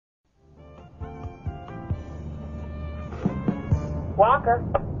Walker.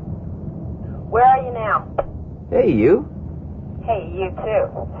 Where are you now? Hey, you. Hey, you too.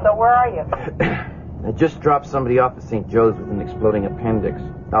 So where are you? I just dropped somebody off at St. Joe's with an exploding appendix.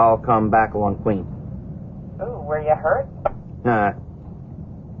 I'll come back along Queen. Ooh, were you hurt? Nah.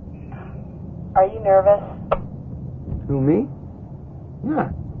 Are you nervous? Who, me? Nah.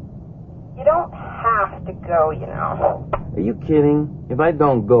 You don't have to go, you know. Are you kidding? If I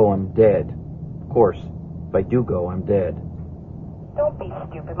don't go, I'm dead. Of course, if I do go, I'm dead. Don't be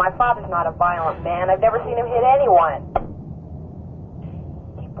stupid. My father's not a violent man. I've never seen him hit anyone.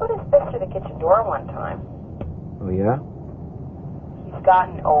 He put his fist through the kitchen door one time. Oh, yeah? He's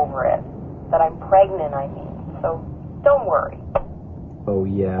gotten over it. That I'm pregnant, I mean. So, don't worry. Oh,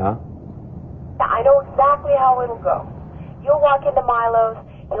 yeah? I know exactly how it'll go. You'll walk into Milo's.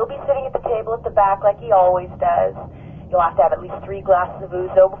 He'll be sitting at the table at the back like he always does. You'll have to have at least 3 glasses of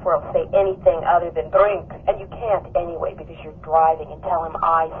ouzo before he'll say anything other than drink. And you can't anyway because you're driving, and tell him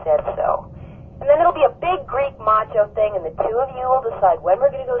I said so. And then it'll be a big Greek macho thing, and the two of you will decide when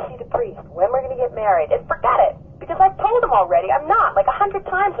we're going to go see the priest, when we're going to get married. And forget it, because I've told him already. I'm not, like 100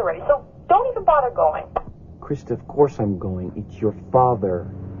 times already. So don't even bother going. Krista, of course I'm going. It's your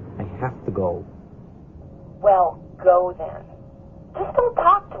father. I have to go. Well, go then. Just don't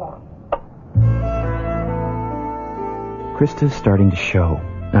talk to him. Krista's starting to show.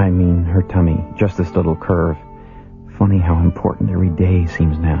 I mean, her tummy, just this little curve. Funny how important every day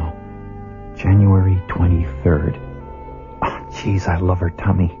seems now. January 23rd. Oh, jeez, I love her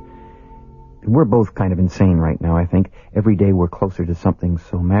tummy. We're both kind of insane right now, I think. Every day we're closer to something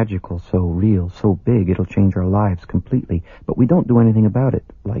so magical, so real, so big, it'll change our lives completely. But we don't do anything about it.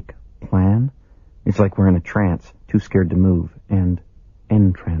 Like, plan? It's like we're in a trance, too scared to move, and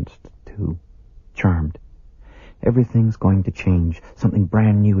entranced, too. Charmed. Everything's going to change. Something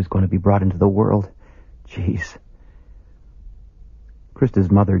brand new is going to be brought into the world. Jeez.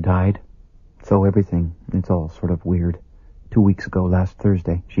 Krista's mother died. So everything, it's all sort of weird. 2 weeks ago, last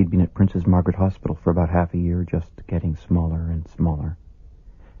Thursday, she'd been at Princess Margaret Hospital for about half a year, just getting smaller and smaller.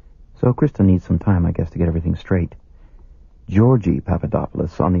 So Krista needs some time, I guess, to get everything straight. Georgie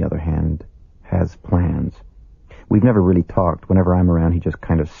Papadopoulos, on the other hand, has plans. We've never really talked. Whenever I'm around, he just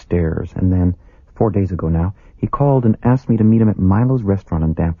kind of stares. And then, 4 days ago now, he called and asked me to meet him at Milo's restaurant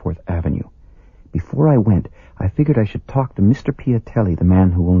on Danforth Avenue. Before I went, I figured I should talk to Mr. Piatelli, the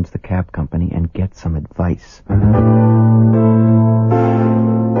man who owns the cab company, and get some advice.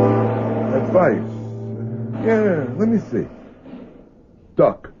 Advice? Yeah, let me see.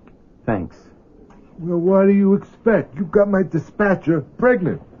 Duck. Thanks. Well, what do you expect? You got my dispatcher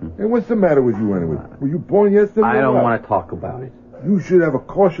pregnant. And what's the matter with you anyway? Were you born yesterday? I don't want to talk about it. You should have a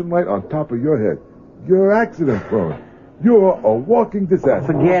caution light on top of your head. You're accident prone. You're a walking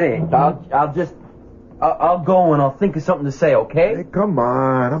disaster. Forget it. I'll go and I'll think of something to say, okay? Hey, come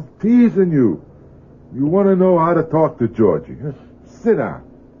on. I'm teasing you. You want to know how to talk to Georgie. Huh? Sit down.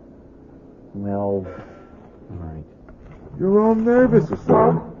 Well, all right. You're all nervous or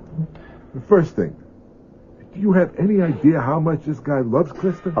something. The first thing, do you have any idea how much this guy loves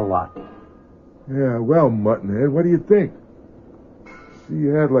Krista? A lot. Yeah, well, Muttonhead, what do you think? She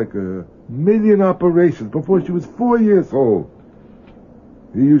had like 1 million operations before she was 4 years old.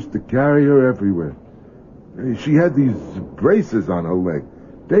 He used to carry her everywhere. She had these braces on her leg.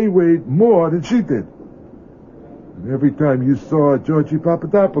 They weighed more than she did. And every time you saw Georgie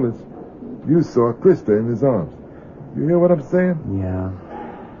Papadopoulos, you saw Krista in his arms. You hear what I'm saying? Yeah.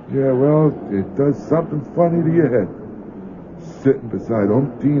 Yeah, well, it does something funny to your head. Sitting beside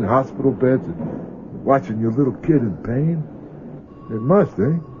umpteen hospital beds and watching your little kid in pain. It must,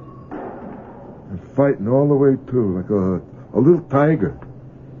 eh? And fighting all the way too, like a little tiger.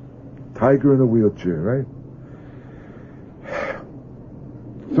 Tiger in a wheelchair, right?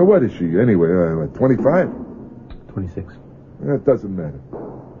 So what is she, anyway? 25? 26. That doesn't matter.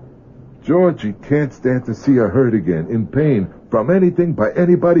 Georgie can't stand to see her hurt again, in pain, from anything, by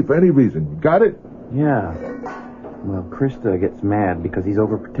anybody, for any reason. You got it? Yeah. Well, Krista gets mad because he's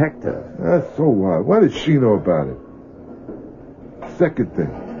overprotective. So what? What does she know about it? Second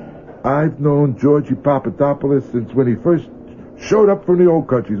thing, I've known Georgie Papadopoulos since when he first showed up from the old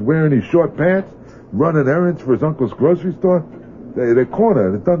countries wearing his short pants, running errands for his uncle's grocery store. They corner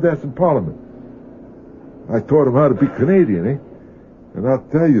at the Dundas Parliament. I taught him how to be Canadian, eh? And I'll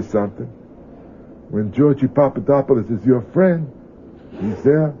tell you something. When Georgie Papadopoulos is your friend, he's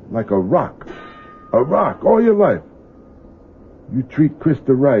there like a rock. A rock all your life. You treat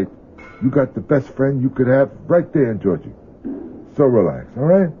Krista right, you got the best friend you could have right there in Georgie. So relax, all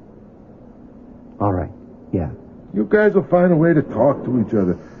right? All right, yeah. You guys will find a way to talk to each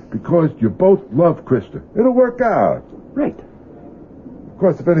other because you both love Krista. It'll work out. Right.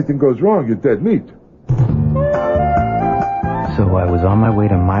 course, if anything goes wrong, you're dead meat. So I was on my way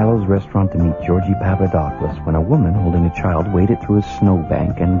to Milo's restaurant to meet Georgie Papadopoulos when a woman holding a child waded through a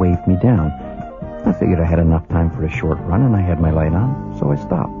snowbank and waved me down. I figured I had enough time for a short run, and I had my light on, so I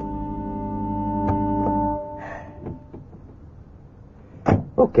stopped.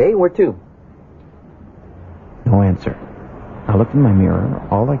 Okay, where to? No answer. I looked in my mirror.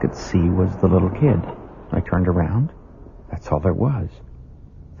 All I could see was the little kid. I turned around. That's all there was.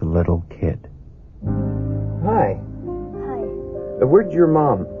 The little kid. Hi. Hi. Where'd your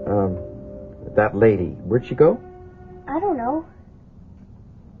mom, that lady, where'd she go? I don't know.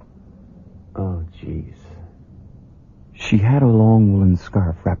 Oh, jeez. She had a long woolen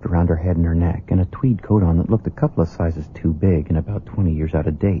scarf wrapped around her head and her neck and a tweed coat on that looked a couple of sizes too big and about 20 years out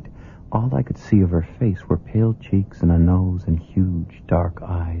of date. All I could see of her face were pale cheeks and a nose and huge, dark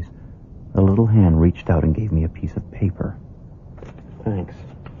eyes. A little hand reached out and gave me a piece of paper. Thanks.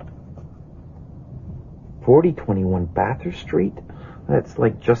 4021 Bathurst Street? That's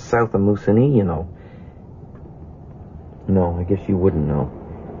like just south of Moosonee, you know. No, I guess you wouldn't know.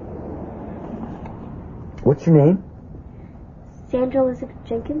 What's your name? Sandra Elizabeth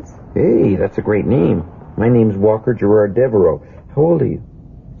Jenkins. Hey, that's a great name. My name's WALKER DevereauX. How old are you?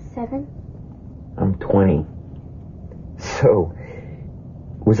 7. I'm 20. So,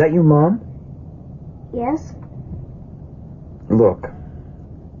 was that your mom? Yes. Look,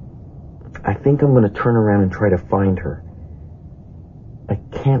 I think I'm going to turn around and try to find her. I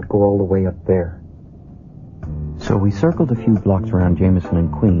can't go all the way up there. So we circled a few blocks around Jameson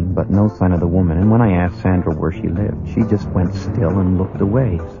and Queen, but no sign of the woman, and when I asked Sandra where she lived, she just went still and looked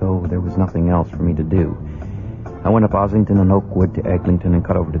away, so there was nothing else for me to do. I went up Ossington and Oakwood to Eglinton and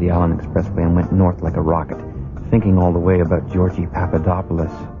cut over to the Allen Expressway and went north like a rocket, thinking all the way about Georgie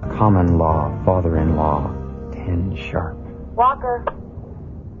Papadopoulos, common law, father-in-law, 10 sharp. Walker,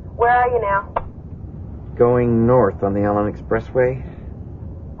 where are you now? Going north on the Allen Expressway.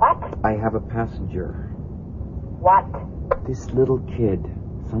 What? I have a passenger. What? This little kid.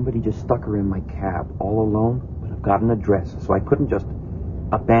 Somebody just stuck her in my cab, all alone, but I've got an address, so I couldn't just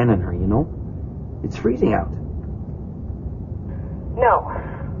abandon her, you know? It's freezing out. No.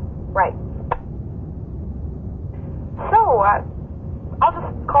 Right. So, I'll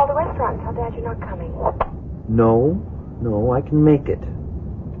just call the restaurant and tell Dad you're not coming. No, I can make it.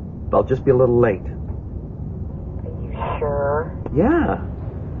 I'll just be a little late. Are you sure? Yeah.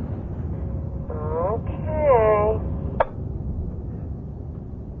 Okay.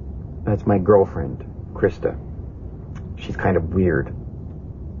 That's my girlfriend, Krista. She's kind of weird.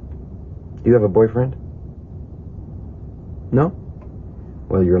 Do you have a boyfriend? No?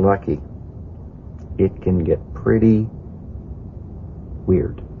 Well, you're lucky. It can get pretty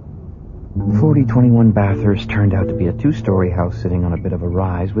weird. 4021 Bathurst turned out to be a 2-story house sitting on a bit of a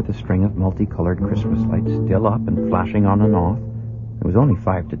rise with a string of multicolored Christmas lights still up and flashing on and off. It was only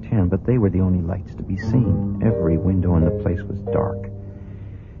 5 to 10, but they were the only lights to be seen. Every window in the place was dark.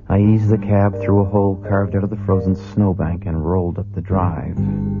 I eased the cab through a hole carved out of the frozen snowbank and rolled up the drive.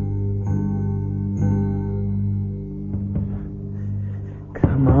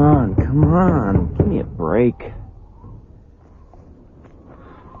 Come on. Give me a break.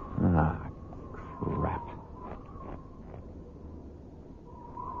 Ah, crap.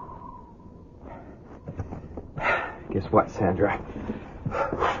 Guess what, Sandra?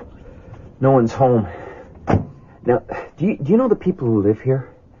 No one's home. Now, do you know the people who live here?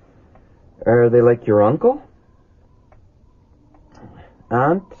 Are they like your uncle?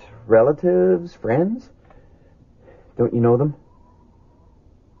 Aunt? Relatives? Friends? Don't you know them?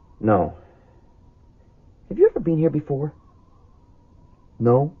 No. Have you ever been here before?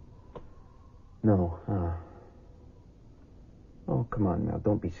 No? No. Oh, come on now.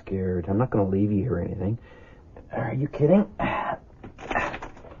 Don't be scared. I'm not going to leave you here or anything. Are you kidding?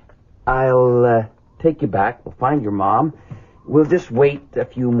 I'll take you back. We'll find your mom. We'll just wait a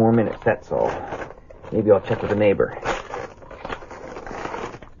few more minutes, that's all. Maybe I'll check with a neighbor.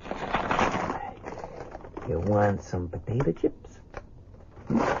 You want some potato chips?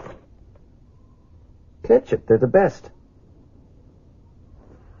 Ketchup, they're the best.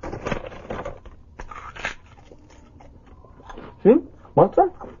 See? Want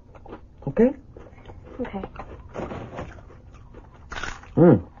some? Okay? Okay.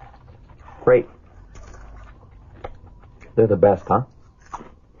 Great. They're the best, huh?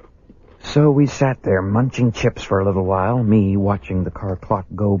 So we sat there munching chips for a little while, me watching the car clock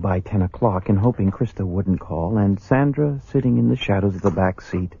go by 10 o'clock and hoping Krista wouldn't call, and Sandra sitting in the shadows of the back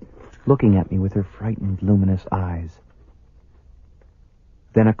seat, looking at me with her frightened, luminous eyes.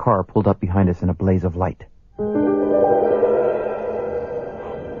 Then a car pulled up behind us in a blaze of light.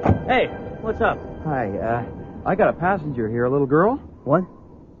 Hey, what's up? Hi, I got a passenger here, a little girl. What?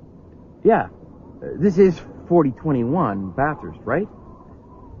 Yeah. This is 4021 Bathurst, right?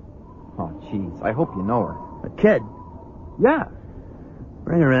 Oh, jeez. I hope you know her. A kid? Yeah.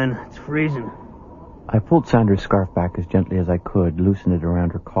 Bring her in. It's freezing. I pulled Sandra's scarf back as gently as I could, loosened it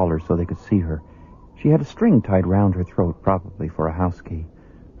around her collar so they could see her. She had a string tied round her throat, probably for a house key.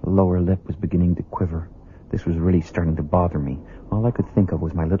 The lower lip was beginning to quiver. This was really starting to bother me. All I could think of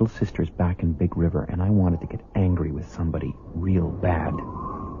was my little sister's back in Big River, and I wanted to get angry with somebody real bad.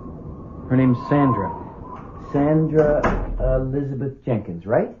 Her name's Sandra. Sandra Elizabeth Jenkins,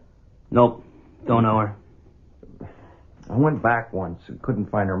 right? Nope. Don't know her. I went back once and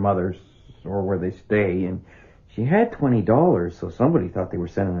couldn't find her mother's or where they stay, and she had $20, so somebody thought they were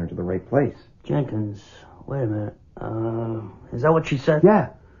sending her to the right place. Jenkins. Wait a minute. Is that what she said? Yeah.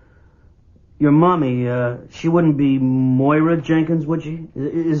 Your mommy, she wouldn't be Moira Jenkins, would she?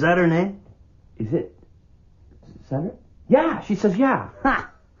 Is that her name? Is it Sandra? Yeah, she says yeah.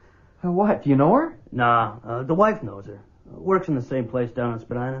 Ha! What, do you know her? Nah, the wife knows her. Works in the same place down in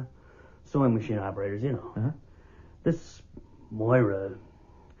Spadina. Sewing machine operators, you know. Uh-huh. This Moira,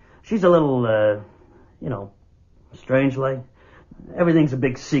 she's a little, strange like. Everything's a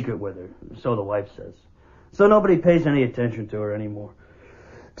big secret with her, so the wife says. So nobody pays any attention to her anymore.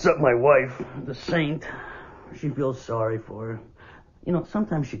 Except my wife, the saint. She feels sorry for her. You know,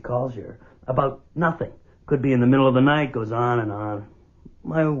 sometimes she calls you about nothing. Could be in the middle of the night, goes on and on.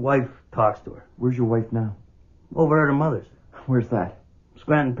 My wife talks to her. Where's your wife now? Over at her mother's. Where's that?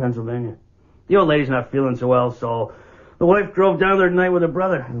 Scranton, Pennsylvania. The old lady's not feeling so well, so the wife drove down there tonight with her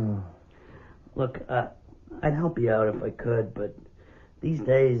brother. Oh. Look, I'd help you out if I could, but these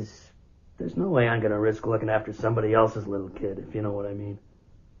days, there's no way I'm going to risk looking after somebody else's little kid, if you know what I mean.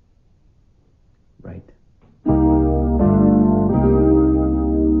 Right.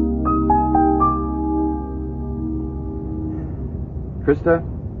 Krista?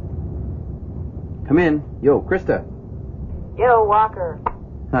 Come in. Yo, Krista. Yo, Walker.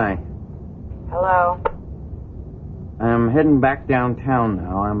 Hi. Hello. I'm heading back downtown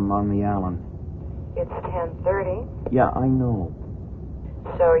now. I'm on the Allen. It's 10:30. Yeah, I know.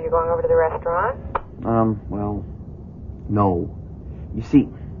 So you're going over to the restaurant? Well, no. You see,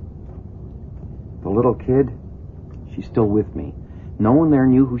 the little kid, she's still with me. No one there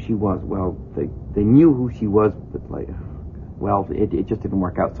knew who she was. Well, they knew who she was, but it just didn't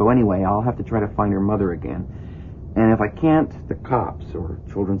work out. So anyway, I'll have to try to find her mother again. And if I can't, the cops or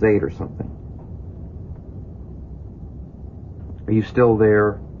Children's Aid or something. Are you still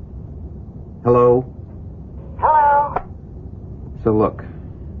there? Hello? Hello? So look,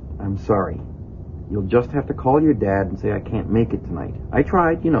 I'm sorry. You'll just have to call your dad and say I can't make it tonight. I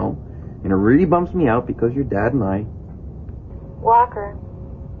tried, and it really bumps me out because your dad and I... Walker,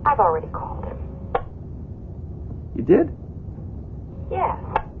 I've already called him. You did? Yes.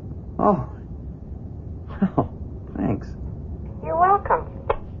 Oh. Oh, thanks. You're welcome.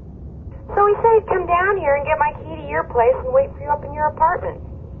 So he said he'd come down here and get my key to your place and wait for you up in your apartment.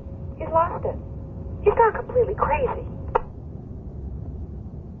 He's lost it. He's gone completely crazy.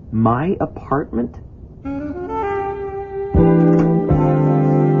 My apartment?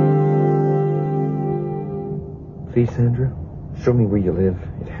 Please, Sandra, show me where you live.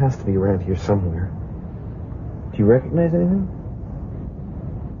 It has to be around here somewhere. Do you recognize anything?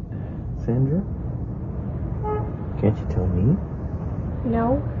 Sandra? Can't you tell me?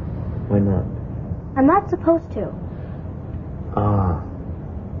 No, Why not? I'm not supposed to. Ah.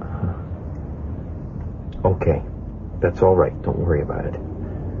 Okay. That's all right. Don't worry about it.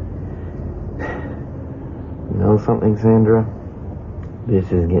 You know something, Sandra? This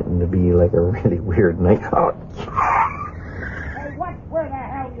is getting to be like a really weird night. Oh. Hey, what? Where the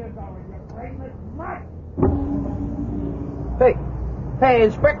hell you going, you brainless mutt? Hey,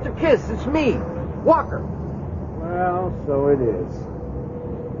 Inspector Kiss, it's me, Walker. Well, so it is.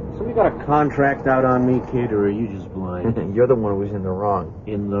 So you got a contract out on me, kid, or are you just blind? You're the one who's in the wrong.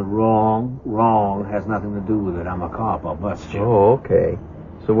 In the wrong? Wrong has nothing to do with it. I'm a cop. I'll bust you. Oh, okay.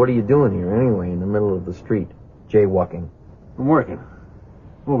 So what are you doing here anyway, in the middle of the street? Jaywalking. I'm working.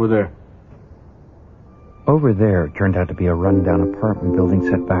 Over there. Over there turned out to be a run-down apartment building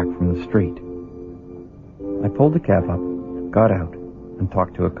set back from the street. I pulled the cab up, got out, and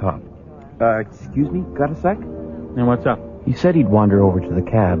talked to a cop. Excuse me, got a sec? And what's up? He said he'd wander over to the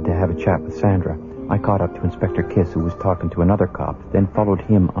cab to have a chat with Sandra. I caught up to Inspector Kiss, who was talking to another cop, then followed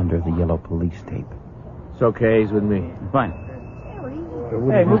him under the yellow police tape. It's okay, he's with me. Fine.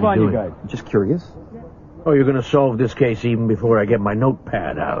 Hey, move on, you guys. Just curious. Oh, you're going to solve this case even before I get my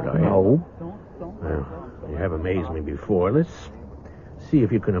notepad out, are you? No. Well, you have amazed me before. Let's See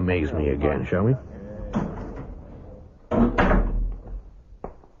if you can amaze me again, shall we?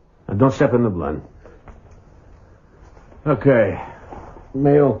 Now, don't step in the blood. Okay.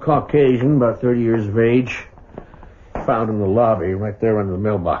 Male Caucasian, about 30 years of age. Found in the lobby, right there under the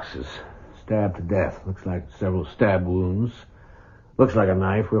mailboxes. Stabbed to death. Looks like several stab wounds. Looks like a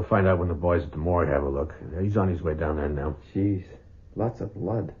knife. We'll find out when the boys at the morgue have a look. He's on his way down there now. Jeez, lots of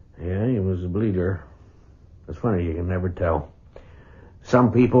blood. Yeah, he was a bleeder. It's funny, you can never tell.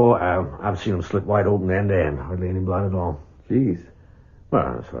 Some people, I've seen them slit wide open end to end. Hardly any blood at all. Jeez.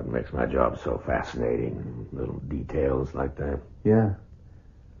 Well, that's what makes my job so fascinating. Little details like that. Yeah.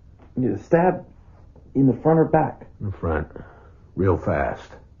 Stab in the front or back? In the front. Real fast.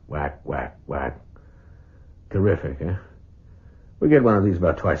 Whack, whack, whack. Terrific, eh? We get one of these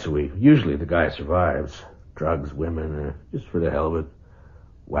about twice a week. Usually the guy survives. Drugs, women, just for the hell of it.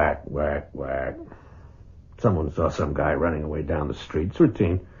 Whack, whack, whack. Someone saw some guy running away down the street. It's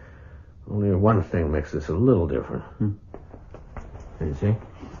routine. Only one thing makes this a little different. You see?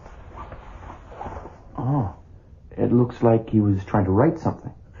 Oh, it looks like he was trying to write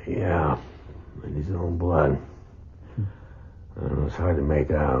something. Yeah, in his own blood. I don't know, it's hard to make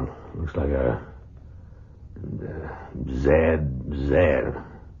out. Looks like a Z.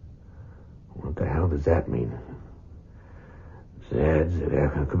 What the hell does that mean? Z.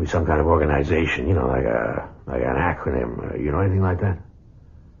 It could be some kind of organization, like an acronym. You know anything like that?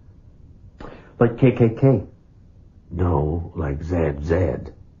 Like KKK? No, like ZZ.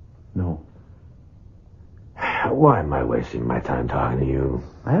 No. Why am I wasting my time talking to you?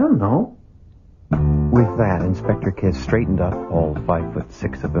 I don't know. With that, Inspector Kiss straightened up, all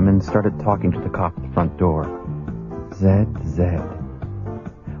 5'6" of him, and started talking to the cop at the front door. ZZ.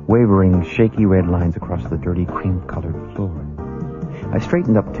 Wavering, shaky red lines across the dirty, cream-colored floor. I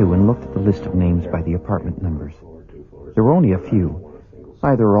straightened up, too, and looked at the list of names by the apartment numbers. There were only a few.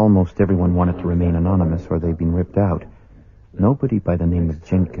 Either almost everyone wanted to remain anonymous or they'd been ripped out. Nobody by the name of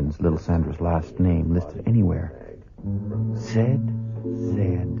Jenkins, little Sandra's last name, listed anywhere. Z.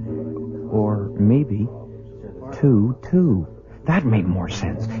 Or maybe 2. That made more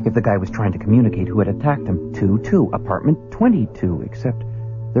sense if the guy was trying to communicate who had attacked him. 2, apartment 22, except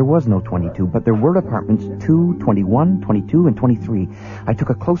there was no 22, but there were apartments 2, 21, 22, and 23. I took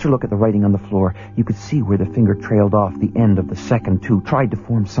a closer look at the writing on the floor. You could see where the finger trailed off the end of the second 2, tried to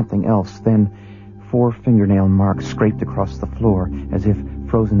form something else, then 4 fingernail marks scraped across the floor as if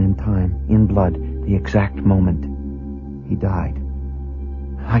frozen in time, in blood, the exact moment he died.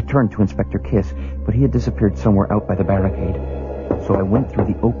 I turned to Inspector Kiss, but he had disappeared somewhere out by the barricade. So I went through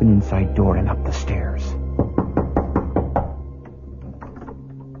the open inside door and up the stairs.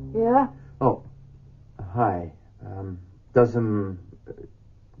 Yeah? Oh, hi. Does,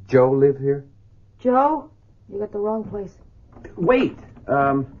 Joe live here? Joe? You got the wrong place. Wait,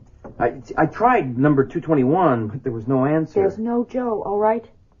 I tried number 221, but there was no answer. There's no Joe, all right?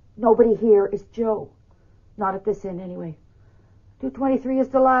 Nobody here is Joe. Not at this inn, anyway. 223 is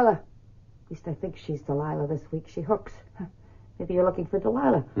Delilah. At least I think she's Delilah this week. She hooks. Maybe you're looking for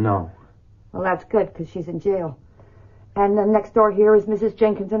Delilah. No. Well, that's good, because she's in jail. And then next door here is Mrs.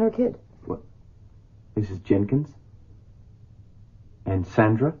 Jenkins and her kid. What? Mrs. Jenkins? And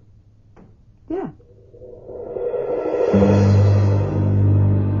Sandra? Yeah.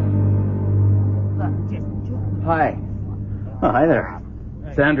 Hi. Oh, hi there.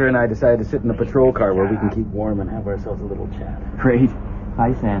 Sandra and I decided to sit in the patrol car where we can keep warm and have ourselves a little chat. Great.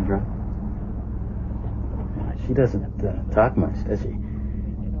 Hi, Sandra. She doesn't talk much, does she?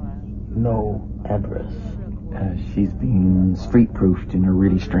 No address. She's being street-proofed in a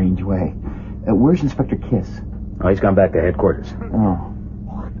really strange way. Where's Inspector Kiss? Oh, he's gone back to headquarters. Oh.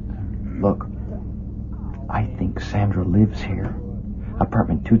 Look, I think Sandra lives here.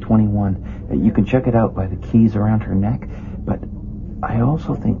 Apartment 221. You can check it out by the keys around her neck, but I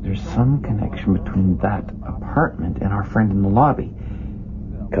also think there's some connection between that apartment and our friend in the lobby.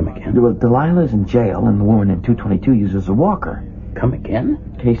 Come again? Well, Delilah's in jail, and the woman in 222 uses a walker. Come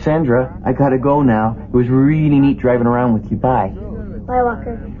again? Okay, Sandra, I gotta go now. It was really neat driving around with you. Bye. Bye,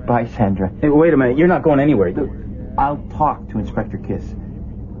 Walker. Bye, Sandra. Hey, wait a minute. You're not going anywhere. I'll talk to Inspector Kiss.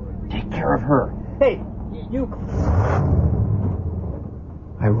 Take care of her. Hey, you...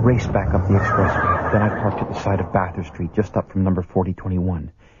 I raced back up the expressway. Then I parked at the side of Bathurst Street, just up from number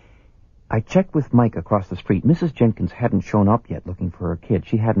 4021. I checked with Mike across the street. Mrs. Jenkins hadn't shown up yet looking for her kid.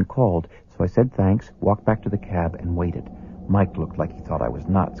 She hadn't called, so I said thanks, walked back to the cab, and waited. Mike looked like he thought I was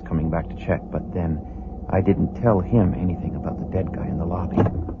nuts coming back to check, but then I didn't tell him anything about the dead guy in the lobby.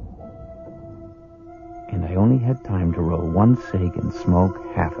 And I only had time to roll one cig and smoke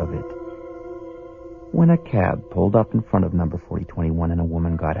half of it. when a cab pulled up in front of number 4021 and a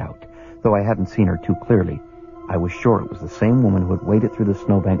woman got out. Though I hadn't seen her too clearly, I was sure it was the same woman who had waded through the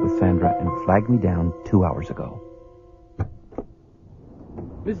snowbank with Sandra and flagged me down 2 hours ago.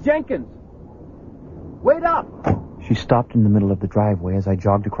 Miss Jenkins! Wait up! She stopped in the middle of the driveway as I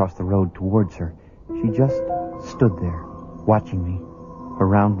jogged across the road towards her. She just stood there, watching me, her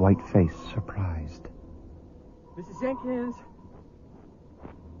round white face surprised. Mrs. Jenkins!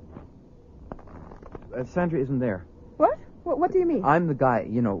 Sandra isn't there. What? What do you mean? I'm the guy,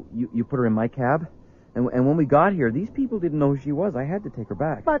 you put her in my cab. And when we got here, these people didn't know who she was. I had to take her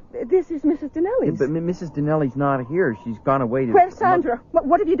back. But this is Mrs. Dinelli's. But Mrs. Dinelli's not here. She's gone away to... Where's Sandra?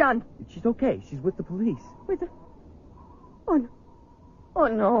 What have you done? She's okay. She's with the police. With the... Oh, no. Oh,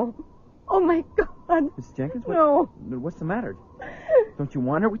 no. Oh, my God. Mrs. Jenkins? What's the matter? Don't you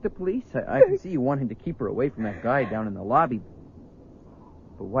want her with the police? I can see you wanting to keep her away from that guy down in the lobby.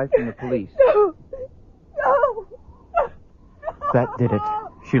 But why from the police? No. No. That did it.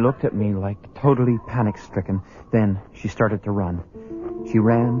 She looked at me like totally panic-stricken. Then she started to run. She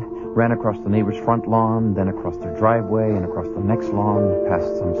ran across the neighbor's front lawn, then across their driveway, and across the next lawn,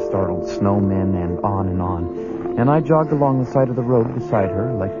 past some startled snowmen, and on and on. And I jogged along the side of the road beside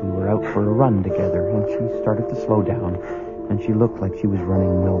her, like we were out for a run together, and she started to slow down, and she looked like she was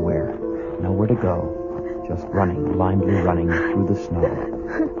running nowhere to go, just running, blindly running through the snow,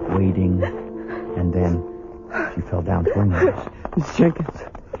 wading, and then she fell down to her knees. Mrs. Jenkins.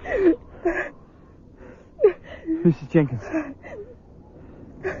 Mrs. Jenkins.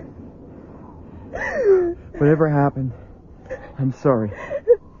 Whatever happened, I'm sorry.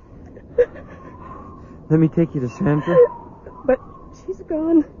 Let me take you to Sandra. But she's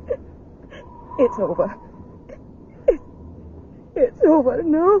gone. It's over. It's over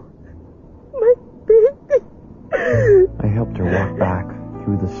now. My baby. I helped her walk back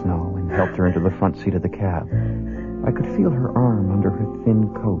through the snow and helped her into the front seat of the cab. I could feel her arm under her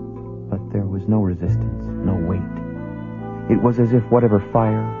thin coat, but there was no resistance, no weight. It was as if whatever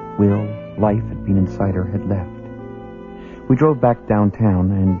fire, will, life had been inside her had left. We drove back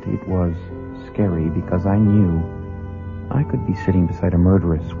downtown, and it was scary because I knew I could be sitting beside a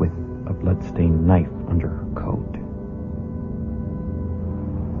murderess with a blood-stained knife under her coat.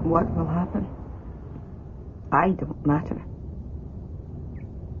 What will happen? I don't matter.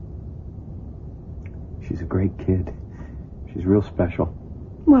 She's a great kid. She's real special.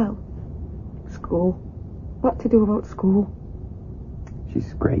 Well, school. What to do about school?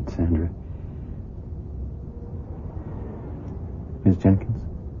 She's great, Sandra. Miss Jenkins?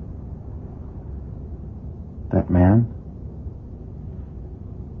 That man?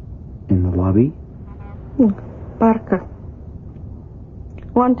 In the lobby? Parker.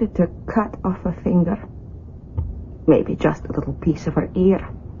 Wanted to cut off a finger. Maybe just a little piece of her ear.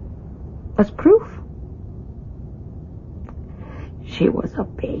 As proof. She was a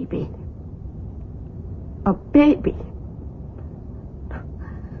baby. A baby.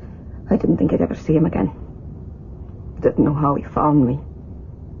 I didn't think I'd ever see him again. Didn't know how he found me.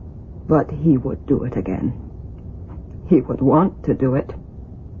 But he would do it again. He would want to do it.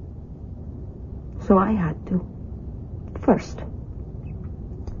 So I had to. First.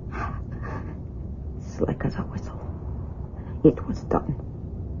 Slick as a whistle. It was done.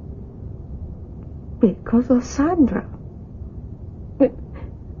 Because of Sandra.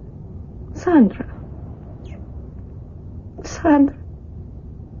 Sandra.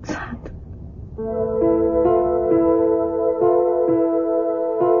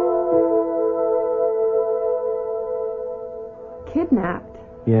 Kidnapped?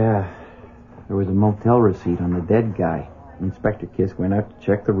 Yeah. There was a motel receipt on the dead guy. Inspector Kiss went out to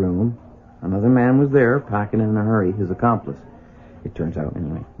check the room. Another man was there, packing in a hurry, his accomplice. It turns out,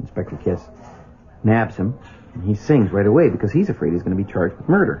 anyway. Inspector Kiss nabs him, and he sings right away because he's afraid he's going to be charged with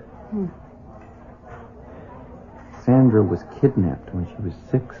murder. Sandra was kidnapped when she was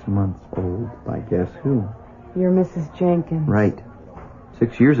 6 months old by guess who? You're Mrs. Jenkins. Right.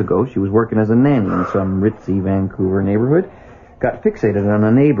 6 years ago, she was working as a nanny in some ritzy Vancouver neighborhood, got fixated on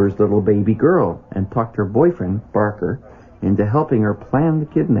a neighbor's little baby girl, and talked her boyfriend, Barker, into helping her plan the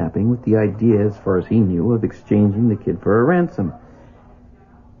kidnapping with the idea, as far as he knew, of exchanging the kid for a ransom.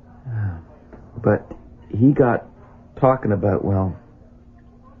 But he got talking about,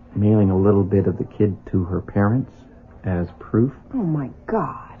 mailing a little bit of the kid to her parents as proof. Oh, my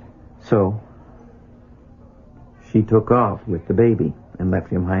God. So, she took off with the baby and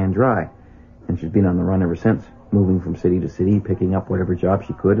left him high and dry. And she's been on the run ever since, moving from city to city, picking up whatever job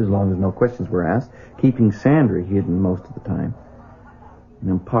she could as long as no questions were asked, keeping Sandra hidden most of the time. An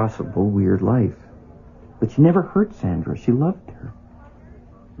impossible, weird life. But she never hurt Sandra. She loved her.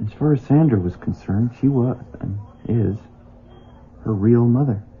 As far as Sandra was concerned, she was, and is, her real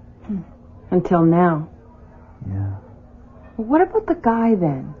mother. Until now. Yeah. Well, what about the guy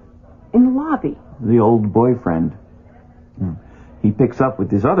then? In the lobby? The old boyfriend. He picks up with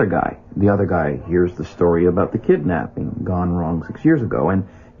this other guy. The other guy hears the story about the kidnapping gone wrong 6 years ago and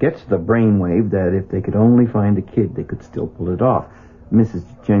gets the brainwave that if they could only find the kid, they could still pull it off. Mrs.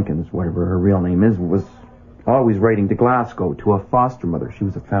 Jenkins, whatever her real name is, was always writing to Glasgow to a foster mother. She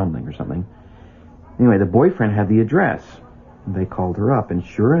was a foundling or something. Anyway, the boyfriend had the address. They called her up, and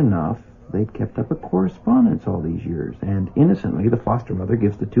sure enough, they'd kept up a correspondence all these years. And innocently, the foster mother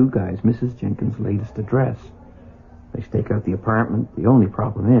gives the two guys Mrs. Jenkins' latest address. They stake out the apartment. The only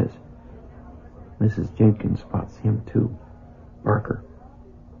problem is, Mrs. Jenkins spots him too. Barker.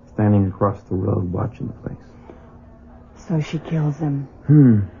 Standing across the road watching the place. So she kills him.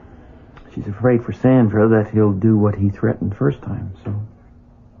 She's afraid for Sandra that he'll do what he threatened first time, so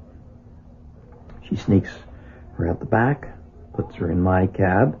she sneaks her out the back, puts her in my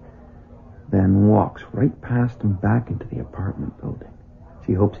cab, then walks right past him back into the apartment building.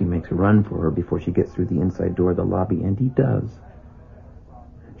 She hopes he makes a run for her before she gets through the inside door of the lobby, and he does.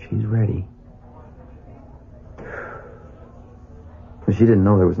 And she's ready. But she didn't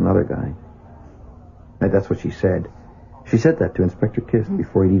know there was another guy. That's what she said. She said that to Inspector Kiss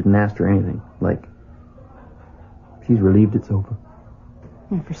before he'd even asked her anything. Like, she's relieved it's over.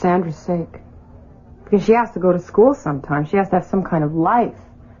 And for Sandra's sake. Because she has to go to school sometime. She has to have some kind of life.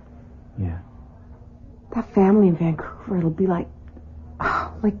 Yeah. That family in Vancouver, it'll be like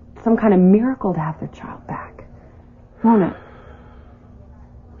some kind of miracle to have their child back. Won't it?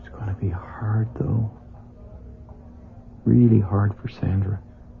 It's going to be hard, though. Really hard for Sandra.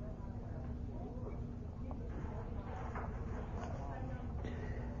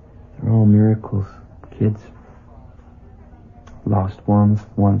 They're all miracles, kids. Lost ones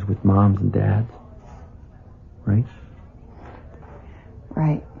with moms and dads. Right?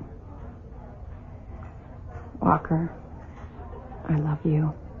 Right. Walker, I love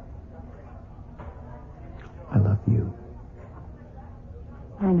you. I love you.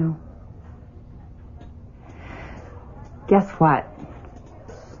 I know. Guess what?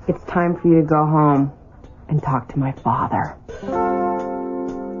 It's time for you to go home and talk to my father.